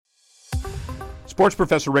Sports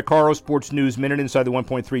professor Rick Horrow, Sports News Minute inside the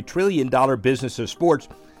 $1.3 trillion business of sports.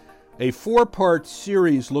 A four-part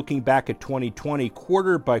series looking back at 2020,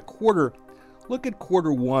 quarter by quarter. Look at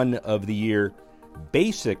quarter one of the year,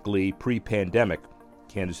 basically pre-pandemic.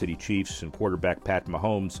 Kansas City Chiefs and quarterback Pat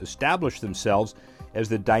Mahomes established themselves as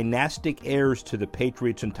the dynastic heirs to the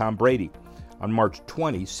Patriots and Tom Brady. On March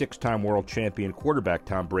 20, six-time world champion quarterback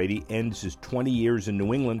Tom Brady ends his 20 years in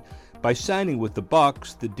New England by signing with the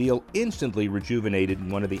Bucs. The deal instantly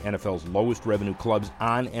rejuvenated one of the NFL's lowest revenue clubs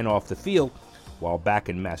on and off the field. While back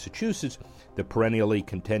in Massachusetts, the perennially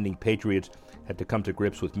contending Patriots had to come to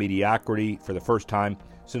grips with mediocrity for the first time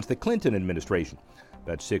since the Clinton administration.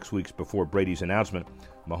 About 6 weeks before Brady's announcement,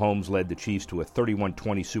 Mahomes led the Chiefs to a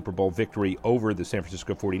 31-20 Super Bowl victory over the San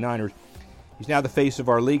Francisco 49ers. He's now the face of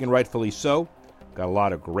our league, and rightfully so. Got a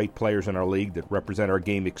lot of great players in our league that represent our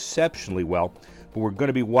game exceptionally well, but we're going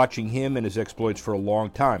to be watching him and his exploits for a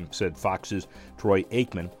long time, said Fox's Troy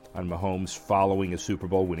Aikman on Mahomes following a Super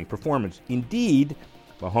Bowl winning performance. Indeed,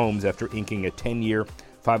 Mahomes, after inking a 10-year,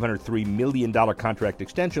 $503 million contract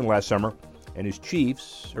extension last summer, and his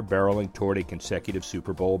Chiefs are barreling toward a consecutive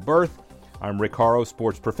Super Bowl berth. I'm Rick Horrow,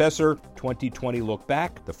 sports professor. 2020 look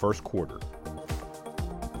back, the first quarter.